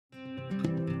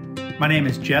My name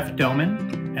is Jeff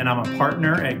Domen, and I'm a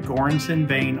partner at Goranson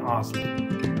Bain Oslo.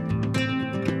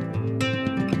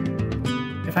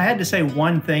 If I had to say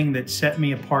one thing that set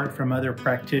me apart from other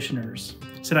practitioners,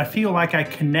 it's that I feel like I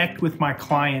connect with my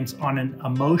clients on an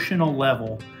emotional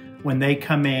level when they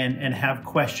come in and have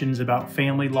questions about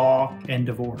family law and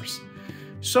divorce.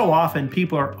 So often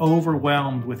people are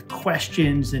overwhelmed with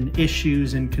questions and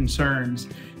issues and concerns,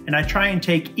 and I try and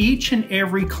take each and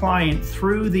every client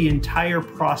through the entire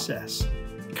process,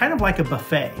 kind of like a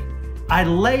buffet. I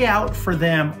lay out for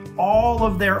them all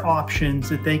of their options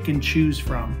that they can choose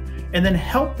from, and then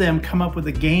help them come up with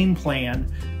a game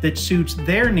plan that suits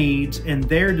their needs and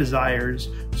their desires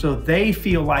so they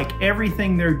feel like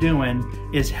everything they're doing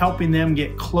is helping them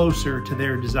get closer to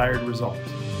their desired result.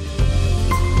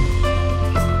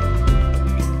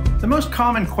 The most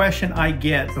common question I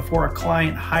get before a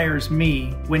client hires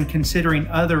me when considering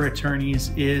other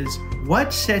attorneys is,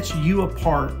 what sets you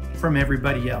apart from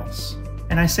everybody else?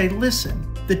 And I say,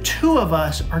 listen, the two of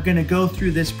us are going to go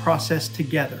through this process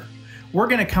together. We're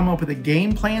going to come up with a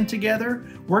game plan together.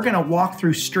 We're going to walk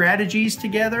through strategies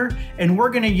together, and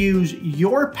we're going to use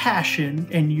your passion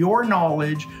and your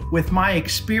knowledge with my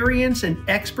experience and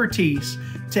expertise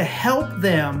to help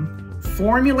them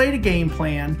formulate a game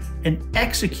plan and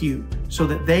execute so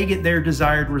that they get their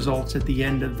desired results at the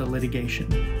end of the litigation.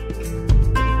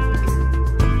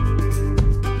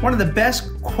 One of the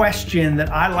best questions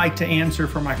that I like to answer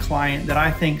for my client that I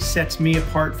think sets me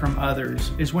apart from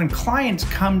others is when clients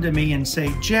come to me and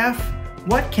say, Jeff,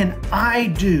 what can I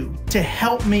do to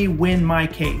help me win my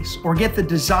case or get the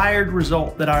desired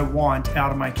result that I want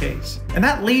out of my case? And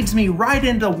that leads me right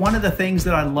into one of the things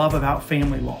that I love about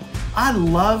family law. I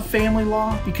love family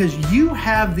law because you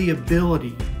have the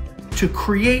ability to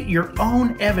create your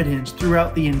own evidence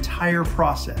throughout the entire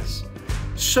process.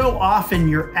 So often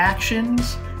your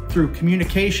actions, through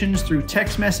communications, through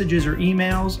text messages or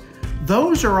emails,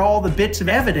 those are all the bits of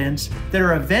evidence that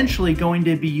are eventually going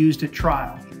to be used at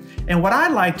trial. And what I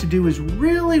like to do is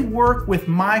really work with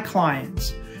my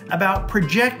clients about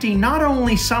projecting not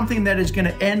only something that is going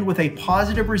to end with a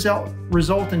positive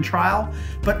result in trial,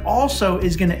 but also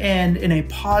is going to end in a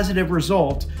positive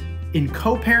result in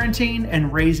co-parenting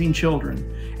and raising children.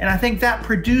 And I think that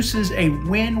produces a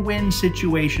win-win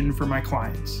situation for my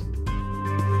clients.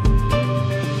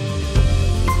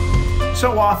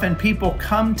 So often people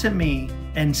come to me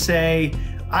and say,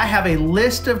 I have a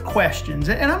list of questions,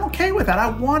 and I'm okay with that. I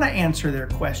want to answer their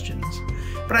questions.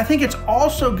 But I think it's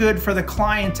also good for the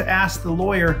client to ask the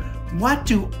lawyer, what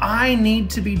do I need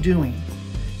to be doing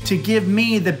to give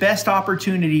me the best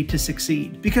opportunity to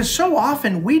succeed? Because so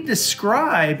often we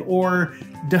describe or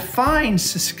define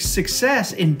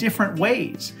success in different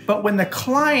ways. But when the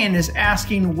client is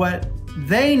asking what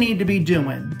they need to be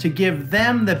doing to give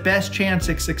them the best chance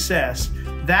at success,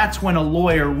 that's when a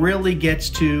lawyer really gets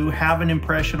to have an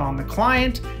impression on the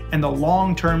client and the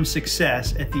long-term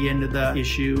success at the end of the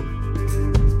issue.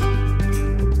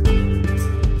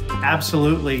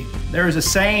 Absolutely. There is a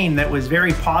saying that was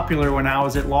very popular when I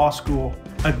was at law school.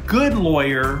 A good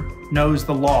lawyer knows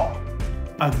the law.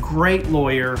 A great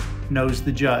lawyer knows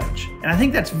the judge. And I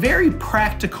think that's very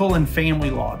practical in family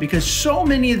law because so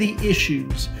many of the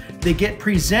issues that get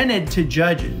presented to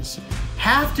judges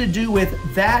have to do with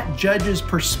that judge's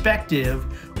perspective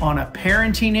on a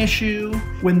parenting issue.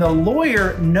 When the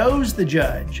lawyer knows the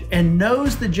judge and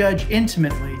knows the judge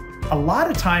intimately, a lot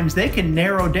of times they can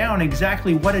narrow down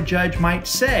exactly what a judge might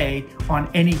say on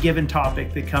any given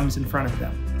topic that comes in front of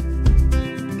them.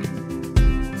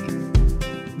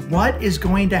 What is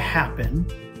going to happen,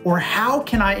 or how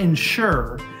can I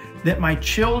ensure that my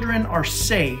children are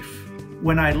safe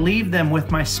when I leave them with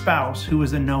my spouse who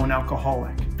is a known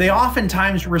alcoholic? They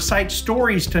oftentimes recite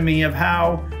stories to me of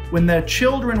how when the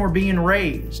children were being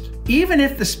raised, even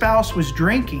if the spouse was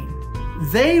drinking,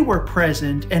 they were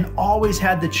present and always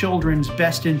had the children's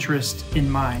best interest in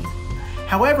mind.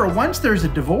 However, once there's a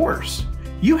divorce,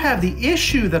 you have the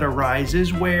issue that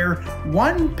arises where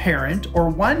one parent or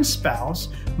one spouse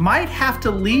might have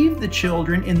to leave the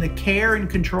children in the care and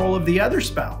control of the other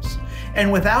spouse.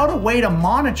 And without a way to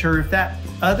monitor if that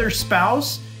other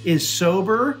spouse is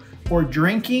sober or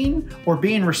drinking or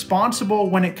being responsible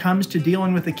when it comes to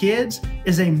dealing with the kids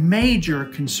is a major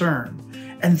concern.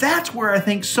 And that's where I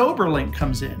think Soberlink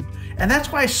comes in. And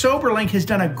that's why Soberlink has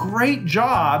done a great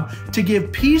job to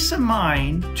give peace of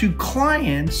mind to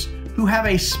clients who have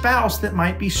a spouse that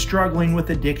might be struggling with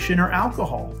addiction or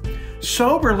alcohol.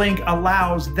 Soberlink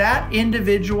allows that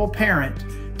individual parent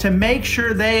to make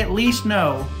sure they at least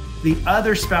know the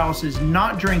other spouse is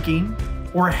not drinking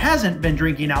or hasn't been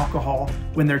drinking alcohol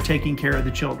when they're taking care of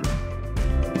the children.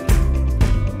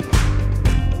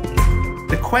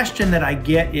 question that I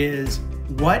get is,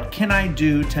 what can I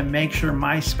do to make sure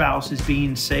my spouse is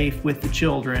being safe with the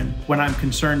children when I'm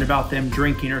concerned about them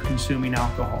drinking or consuming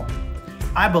alcohol?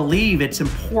 I believe it's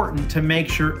important to make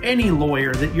sure any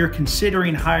lawyer that you're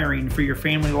considering hiring for your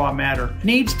family law matter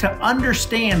needs to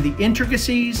understand the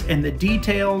intricacies and the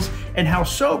details and how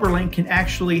Soberlink can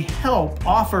actually help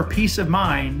offer peace of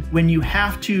mind when you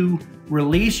have to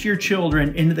release your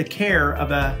children into the care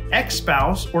of an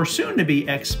ex-spouse or soon-to-be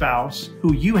ex-spouse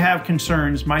who you have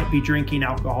concerns might be drinking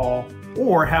alcohol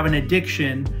or have an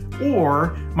addiction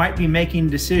or might be making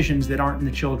decisions that aren't in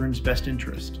the children's best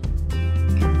interest.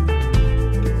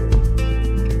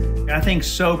 I think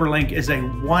Soberlink is a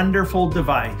wonderful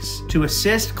device to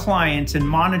assist clients in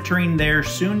monitoring their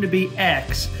soon-to-be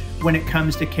ex when it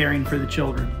comes to caring for the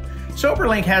children.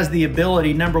 Soberlink has the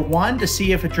ability, number one, to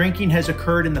see if a drinking has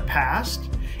occurred in the past.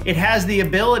 It has the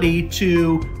ability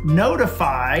to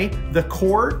notify the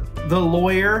court, the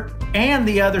lawyer, and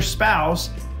the other spouse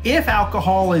if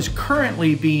alcohol is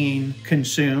currently being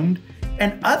consumed.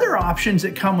 And other options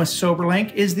that come with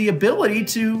Soberlink is the ability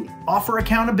to offer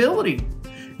accountability.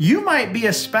 You might be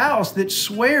a spouse that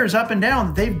swears up and down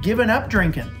that they've given up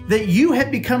drinking, that you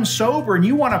have become sober and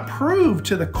you want to prove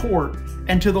to the court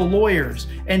and to the lawyers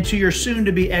and to your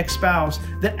soon-to-be ex-spouse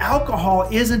that alcohol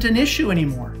isn't an issue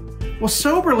anymore. Well,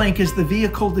 Soberlink is the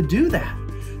vehicle to do that.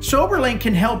 Soberlink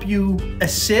can help you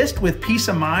assist with peace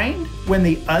of mind when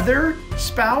the other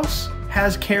spouse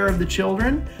has care of the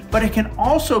children, but it can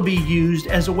also be used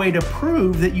as a way to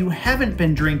prove that you haven't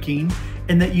been drinking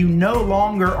and that you no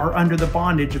longer are under the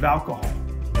bondage of alcohol.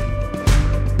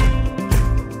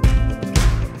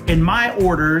 In my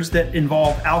orders that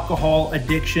involve alcohol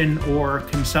addiction or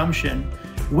consumption,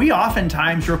 we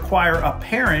oftentimes require a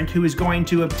parent who is going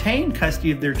to obtain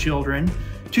custody of their children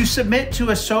to submit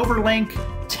to a Soberlink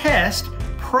test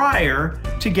prior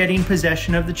to getting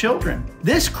possession of the children.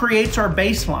 This creates our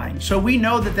baseline, so we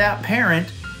know that that parent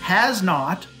has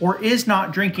not or is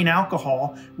not drinking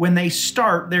alcohol when they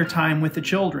start their time with the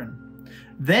children.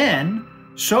 Then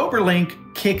Soberlink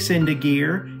kicks into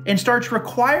gear and starts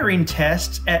requiring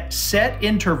tests at set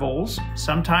intervals,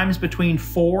 sometimes between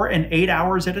 4 and 8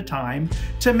 hours at a time,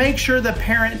 to make sure the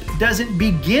parent doesn't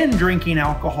begin drinking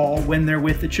alcohol when they're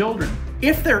with the children.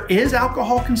 If there is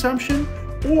alcohol consumption,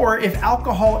 or if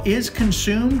alcohol is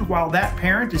consumed while that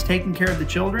parent is taking care of the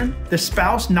children, the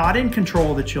spouse not in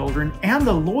control of the children and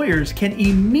the lawyers can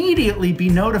immediately be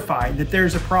notified that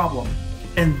there's a problem.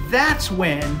 And that's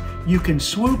when you can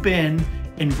swoop in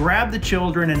and grab the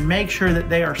children and make sure that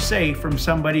they are safe from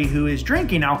somebody who is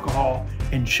drinking alcohol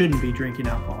and shouldn't be drinking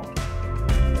alcohol.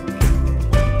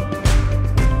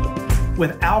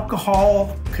 With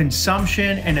alcohol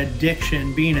consumption and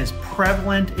addiction being as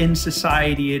prevalent in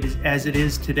society as it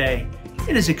is today,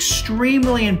 it is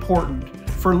extremely important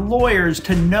for lawyers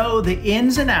to know the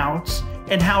ins and outs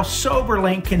and how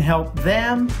Soberlink can help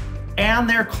them and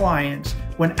their clients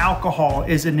when alcohol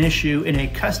is an issue in a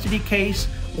custody case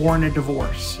or in a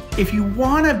divorce. If you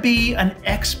want to be an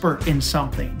expert in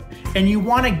something, and you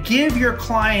want to give your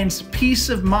clients peace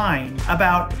of mind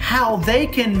about how they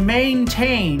can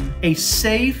maintain a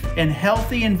safe and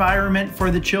healthy environment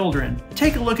for the children,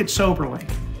 take a look at Soberlink.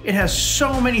 It has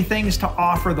so many things to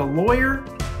offer the lawyer,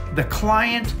 the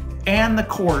client, and the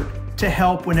court to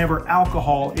help whenever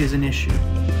alcohol is an issue.